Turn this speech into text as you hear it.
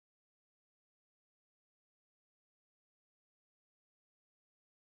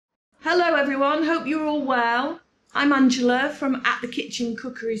Hello everyone, hope you're all well. I'm Angela from At the Kitchen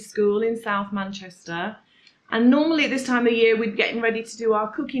Cookery School in South Manchester, and normally at this time of year we'd be getting ready to do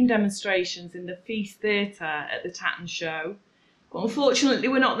our cooking demonstrations in the Feast Theatre at the Tatton show. But unfortunately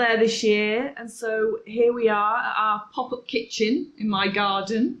we're not there this year, and so here we are at our pop-up kitchen in my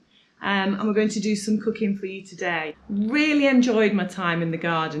garden, and we're going to do some cooking for you today. Really enjoyed my time in the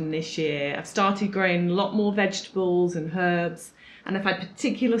garden this year. I've started growing a lot more vegetables and herbs, and I've had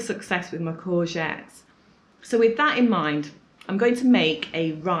particular success with my courgettes. So with that in mind, I'm going to make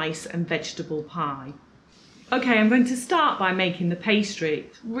a rice and vegetable pie. Okay, I'm going to start by making the pastry.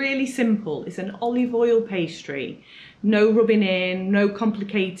 It's really simple. It's an olive oil pastry. No rubbing in, no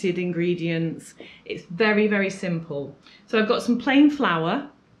complicated ingredients. It's very, very simple. So I've got some plain flour,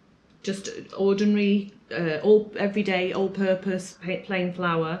 just ordinary, everyday, all-purpose plain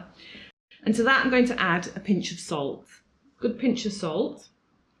flour. And to that I'm going to add a pinch of salt. Good pinch of salt,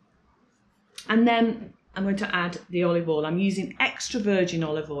 and then I'm going to add the olive oil. I'm using extra virgin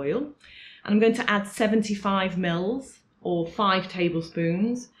olive oil, and I'm going to add 75 mils or 5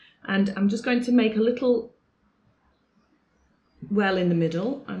 tablespoons, and I'm just going to make a little well in the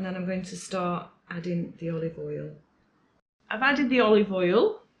middle, and then I'm going to start adding the olive oil. I've added the olive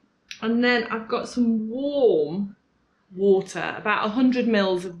oil, and then I've got some warm water, about 100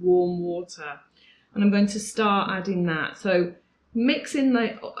 mils of warm water. And I'm going to start adding that. So mix in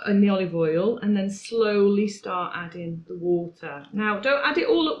the olive oil and then slowly start adding the water. Now don't add it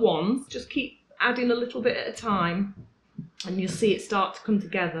all at once, just keep adding a little bit at a time and you'll see it start to come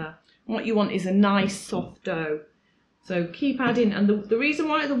together. And what you want is a nice soft dough. So keep adding, and the reason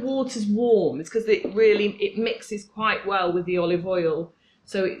why the water's warm is because it mixes quite well with the olive oil.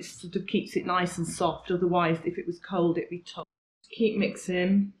 So it sort of keeps it nice and soft, otherwise if it was cold it'd be tough. Keep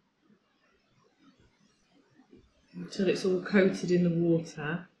mixing until it's all coated in the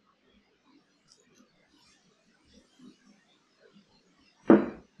water.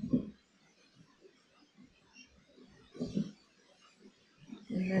 And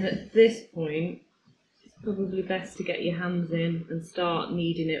then at this point, it's probably best to get your hands in and start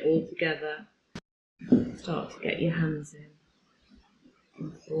kneading it all together. Start to get your hands in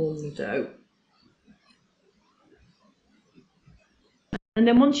and form the dough. And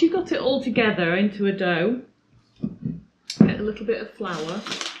then once you've got it all together into a dough, get a little bit of flour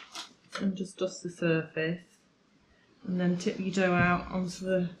and just dust the surface, and then tip your dough out onto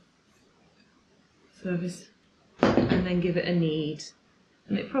the surface and then give it a knead.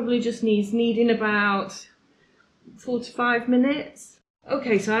 And it probably just needs kneading about 4 to 5 minutes.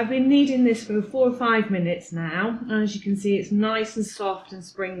 Okay, so I've been kneading this for 4 or 5 minutes now, and as you can see it's nice and soft and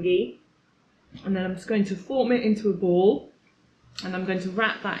springy. And then I'm just going to form it into a ball, and I'm going to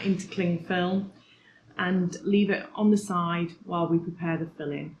wrap that into cling film and leave it on the side while we prepare the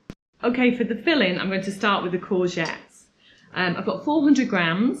filling. Okay, for the filling I'm going to start with the courgettes. I've got 400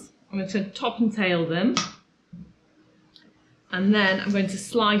 grams. I'm going to top and tail them, and then I'm going to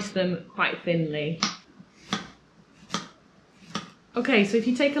slice them quite thinly. Okay, so if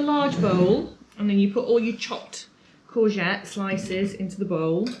you take a large bowl and then you put all your chopped courgette slices into the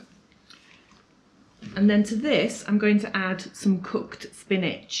bowl, and then to this I'm going to add some cooked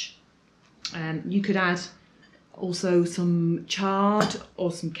spinach. You could add also some chard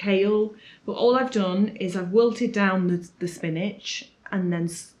or some kale, but all I've done is I've wilted down the spinach and then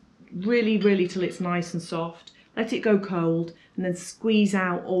really till it's nice and soft, let it go cold, and then squeeze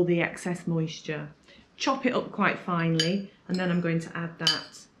out all the excess moisture. Chop it up quite finely, and then I'm going to add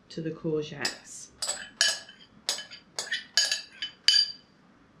that to the courgettes.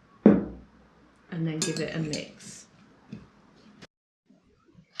 And then give it a mix.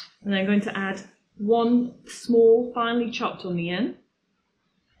 And then I'm going to add 1 small finely chopped onion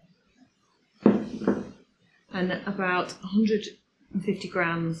and about 150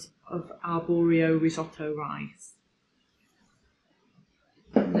 grams of arborio risotto rice.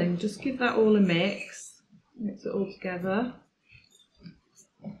 And then just give that all a mix it all together.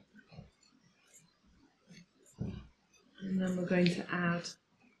 And then we're going to add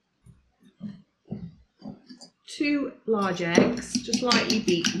 2 large eggs, just lightly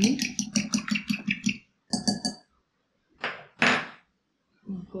beaten.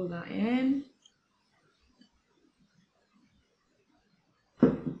 And pour that in.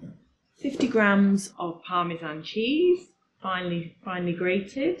 50 grams of Parmesan cheese, finely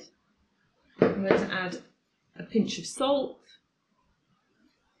grated. I'm going to add a pinch of salt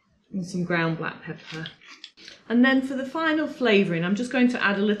and some ground black pepper. And then for the final flavouring, I'm just going to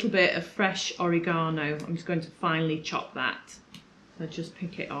add a little bit of fresh oregano. I'm just going to finely chop that. So just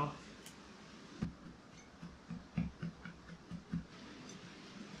pick it off.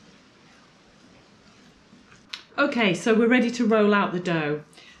 Okay, so we're ready to roll out the dough.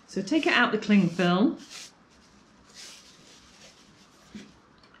 So take it out the cling film.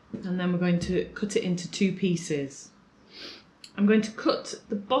 And then we're going to cut it into 2 pieces. I'm going to cut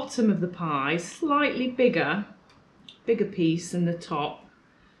the bottom of the pie slightly bigger piece than the top.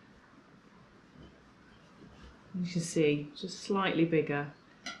 You can see, just slightly bigger.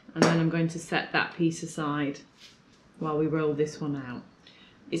 And then I'm going to set that piece aside while we roll this one out.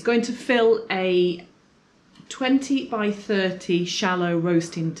 It's going to fill a 20 by 30 shallow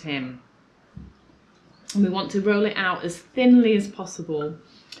roasting tin. And we want to roll it out as thinly as possible.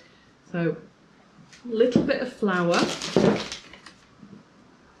 So a little bit of flour.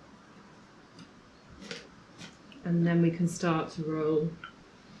 And then we can start to roll.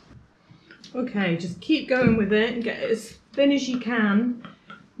 Okay, just keep going with it and get it as thin as you can.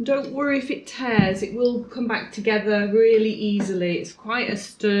 Don't worry if it tears, it will come back together really easily. It's quite a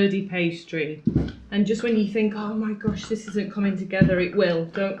sturdy pastry. And just when you think, oh my gosh, this isn't coming together, it will.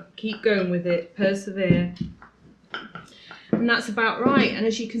 Don't keep going with it, persevere. And that's about right. And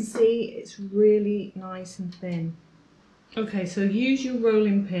as you can see, it's really nice and thin. Okay, so use your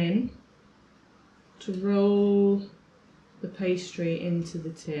rolling pin to roll the pastry into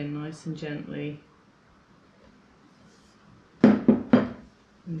the tin nice and gently.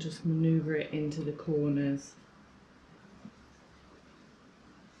 And just manoeuvre it into the corners.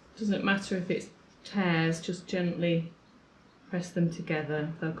 Doesn't matter if it tears, just gently press them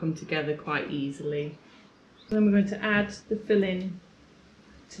together. They'll come together quite easily. Then we're going to add the filling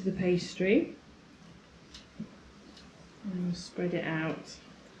to the pastry. And we'll spread it out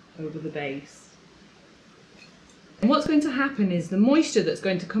over the base. And what's going to happen is the moisture that's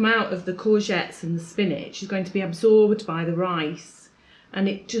going to come out of the courgettes and the spinach is going to be absorbed by the rice, and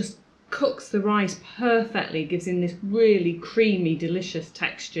it just cooks the rice perfectly, gives in this really creamy, delicious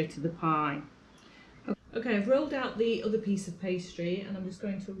texture to the pie. Okay, I've rolled out the other piece of pastry and I'm just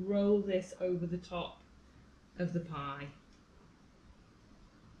going to roll this over the top of the pie.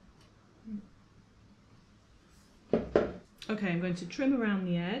 Okay, I'm going to trim around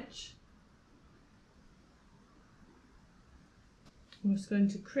the edge. I'm just going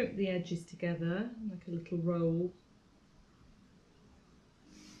to crimp the edges together like a little roll.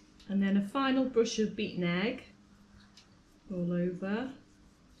 And then a final brush of beaten egg all over.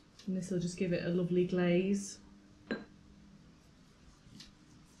 And this will just give it a lovely glaze.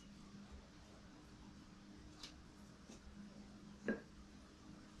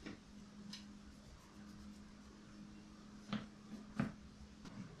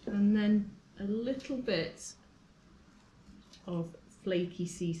 And then a little bit of flaky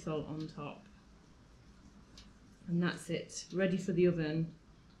sea salt on top. And that's it, ready for the oven.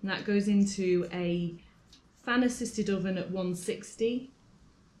 And that goes into a fan assisted oven at 160,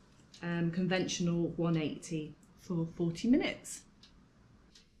 conventional 180 for 40 minutes.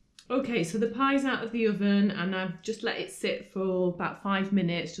 Okay, so the pie's out of the oven and I've just let it sit for about 5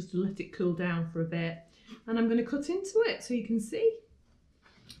 minutes just to let it cool down for a bit. And I'm going to cut into it so you can see.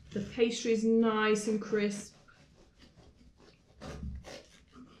 The pastry is nice and crisp.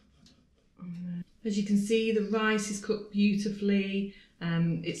 As you can see, the rice is cooked beautifully.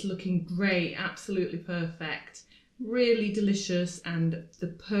 It's looking great, absolutely perfect. Really delicious and the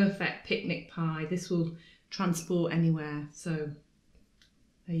perfect picnic pie. This will transport anywhere. So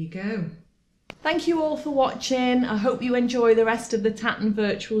there you go. Thank you all for watching. I hope you enjoy the rest of the Tatton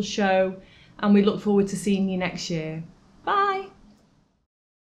virtual show and we look forward to seeing you next year. Bye.